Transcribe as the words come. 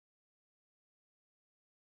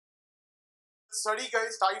Study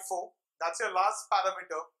guys, type 4. That's your last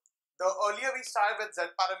parameter. The earlier we started with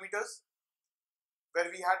Z parameters where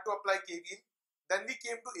we had to apply KVL. Then we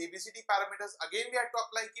came to ABCD parameters. Again we had to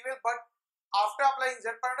apply KVL, but after applying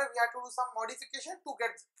Z parameter we had to do some modification to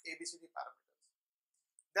get ABCD parameters.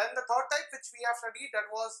 Then the third type which we have studied, that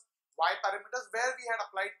was Y parameters, where we had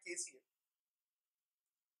applied KCL.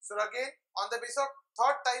 So again on the basis of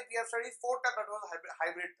third type we have studied fourth type, that was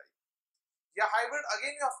hybrid type. Yeah, hybrid,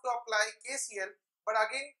 again you have to apply KCL, but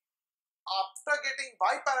again after getting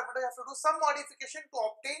Y parameter you have to do some modification to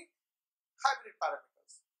obtain hybrid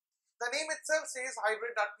parameters. The name itself says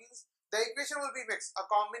hybrid, that means the equation will be mixed, a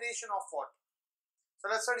combination of what?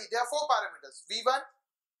 So let's study. There are four parameters: V1,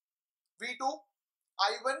 V2,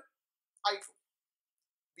 I1, I2.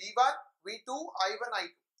 V1, V2, I1,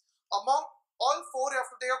 I2. Among all four you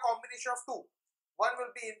have to take a combination of two. One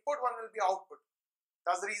will be input, one will be output.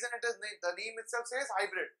 That's the reason it is named. The name itself says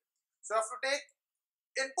hybrid. So you have to take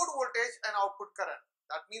input voltage and output current.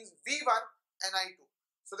 That means V1 and I2.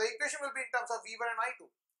 So the equation will be in terms of V1 and I2.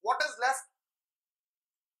 What is left?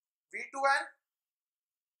 V2 and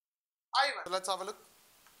I1. So let's have a look.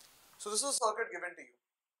 So this is a circuit given to you.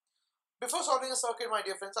 Before solving a circuit, my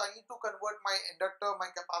dear friends, I need to convert my inductor, my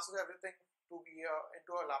capacitor, everything to be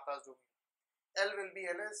into a Laplace domain. L will be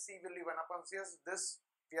Ls, C will be 1 upon Cs. This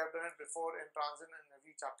we have done it before in transit in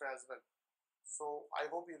every chapter as well. So I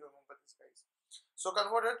hope you remember this, guys. So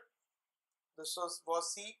converted, this was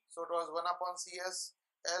C, so it was 1 upon Cs,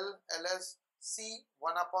 L, Ls, C,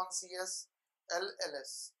 1 upon Cs, L,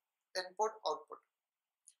 Ls, input, output.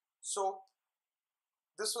 So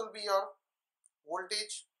this will be your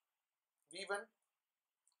voltage V1,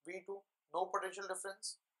 V2, no potential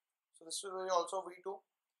difference. So this will be also V2.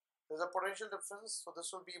 There's a potential difference, so this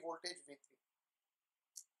will be voltage V3.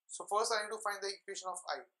 So first I need to find the equation of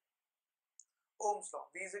I. Ohm's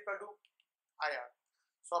law, V is equal to IR.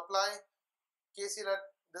 So apply KCL at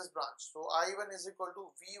this branch. So I1 is equal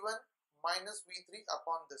to V1 minus V3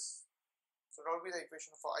 upon this. So that will be the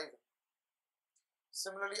equation for I1.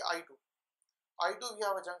 Similarly I2. I2 we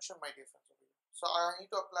have a junction, my dear friends, over here. So I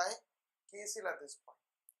need to apply KCL at this point.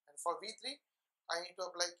 And for V3 I need to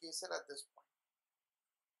apply KCL at this point.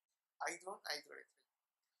 I1, I3, I3.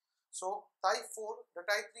 So type 4, the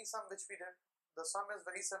type 3 sum which we did, the sum is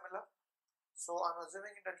very similar. So I'm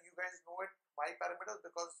assuming that you guys know it, Y parameters,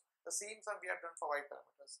 because the same sum we have done for Y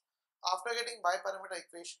parameters. After getting Y parameter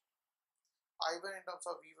equation, I1 in terms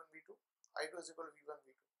of V1, V2, I2 is equal to V1,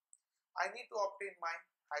 V2. I need to obtain my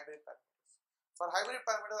hybrid parameters. For hybrid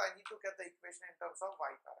parameters, I need to get the equation in terms of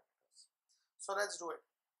Y parameters. So let's do it.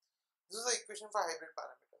 This is the equation for hybrid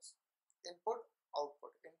parameters. Input,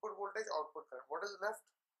 output. Input voltage, output current. What is left?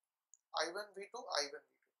 I1, V2, I1,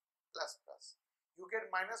 V2. Plus, plus. You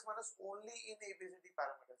get minus, minus only in ABCD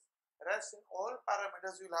parameters. Rest in all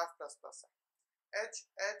parameters you will have plus, plus sign. H,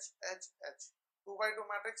 H, H, H. 2 by 2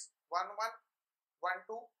 matrix. 1, 1, 1,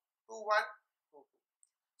 2, 2, 1, 2, 2.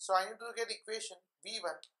 So I need to get equation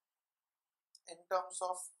V1 in terms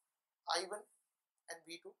of I1 and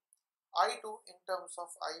V2. I2 in terms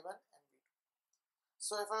of I1 and V2.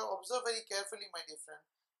 So if I observe very carefully, my dear friend,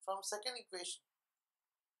 from second equation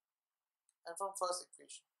and from first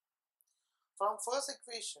equation. From first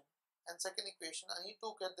equation and second equation, I need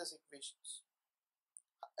to get these equations,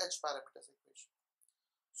 H parameters equation.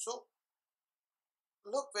 So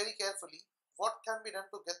look very carefully what can be done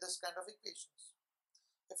to get this kind of equations.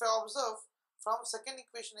 If I observe from second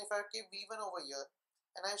equation, if I keep V1 over here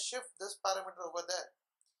and I shift this parameter over there,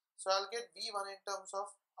 so I'll get V1 in terms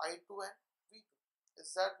of I2 and V2.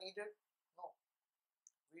 Is that needed? No.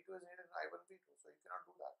 V2 is needed in I1, V2, so you cannot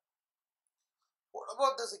do that. What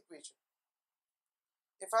about this equation?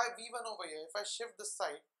 If I have V1 over here, if I shift this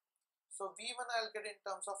side, so V1 I'll get in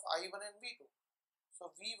terms of I1 and V2.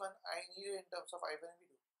 So V1 I need it in terms of I1 and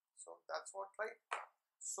V2. So that's what, right?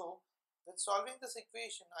 So with solving this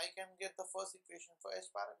equation, I can get the first equation for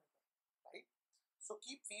H parameter, right? So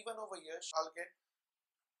keep V1 over here, I'll get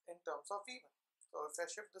in terms of V1. So if I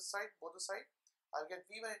shift this side, both the side, I'll get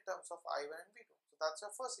V1 in terms of I1 and V2. So that's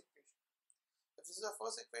your first equation. If this is the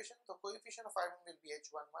first equation, the coefficient of I1 will be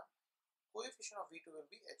H11, coefficient of V2 will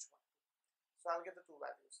be H12. So I'll get the two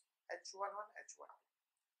values, H11, H12.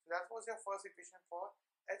 So that was your first equation for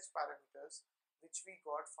H parameters, which we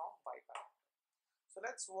got from Y parameter. So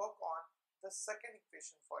let's work on the second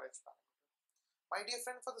equation for H parameter. My dear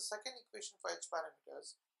friend, for the second equation for H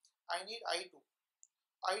parameters, I need I2.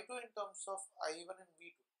 I2 in terms of I1 and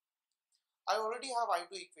V2. I already have I2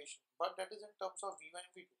 equation, but that is in terms of V1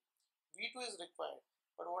 and V2. V2 is required,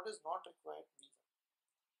 but what is not required? V1.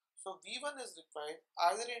 So V1 is required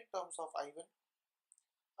either in terms of I1,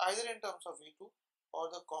 either in terms of V2 or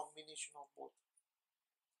the combination of both.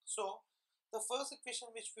 So the first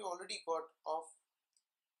equation which we already got of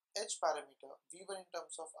H parameter V1 in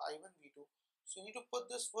terms of I1 V2, so you need to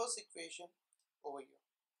put this first equation over here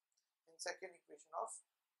in second equation of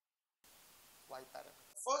Y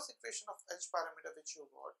parameter. First equation of H parameter which you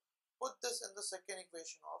got, put this in the second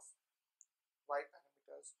equation of Y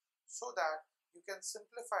parameters so that you can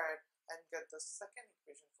simplify it and get the second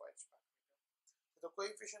equation for H parameter. So the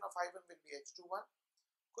coefficient of I1 will be H21,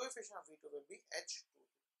 coefficient of V2 will be H22.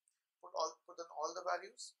 Put in all the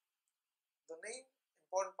values. The main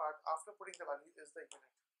important part after putting the value is the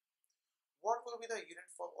unit. What will be the unit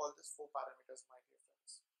for all these four parameters, my dear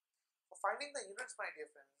friends? For finding the units, my dear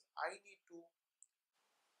friends, I need to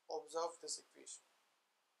observe this equation.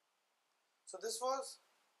 So this was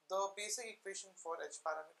the basic equation for H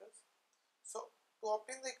parameters. So to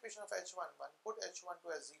obtain the equation of H11, put H12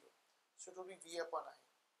 as 0. So it will be V upon I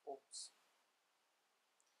ohms.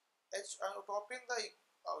 To obtain the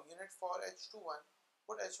unit for H21,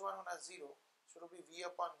 put H11 as 0. So it will be V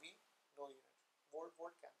upon V, no unit. Volt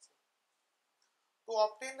cancel. To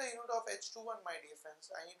obtain the unit of H21, my dear friends,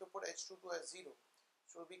 I need to put H22 as 0.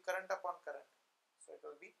 So it will be current upon current. So it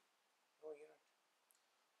will be no unit.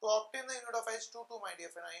 To obtain the unit of H22, my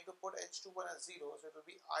dear friend, I need to put H21 as 0. So it will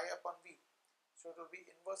be I upon V. So it will be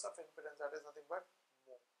inverse of impedance, that is nothing but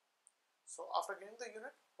mho. So after getting the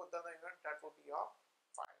unit, put down the unit, that will be your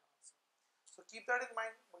final answer. So keep that in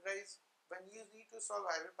mind, guys. When you need to solve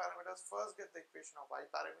hybrid parameters, first get the equation of Y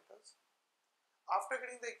parameters. After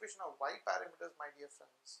getting the equation of Y parameters, my dear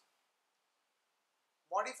friends,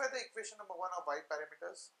 modify the equation number 1 of Y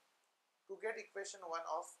parameters to get equation 1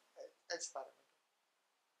 of H parameter.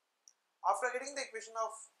 After getting the equation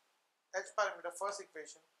of H parameter, first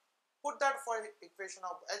equation, put that for equation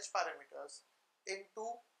of H parameters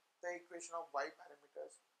into the equation of Y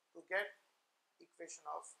parameters to get equation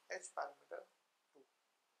of H parameter 2.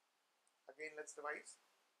 Again, let's revise.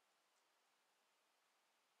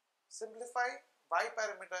 Simplify Y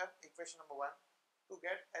parameter equation number 1 to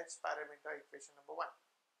get H parameter equation number 1.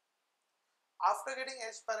 After getting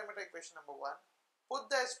H parameter equation number 1, put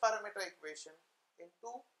the H parameter equation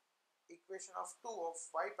into equation of 2 of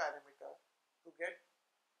Y parameter to get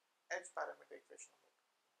H parameter equation number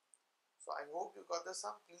 2. So I hope you got this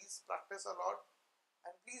sum. Please practice a lot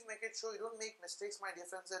and please make it sure you don't make mistakes, my dear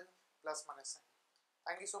friends, in plus minus sign.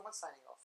 Thank you so much. Signing off.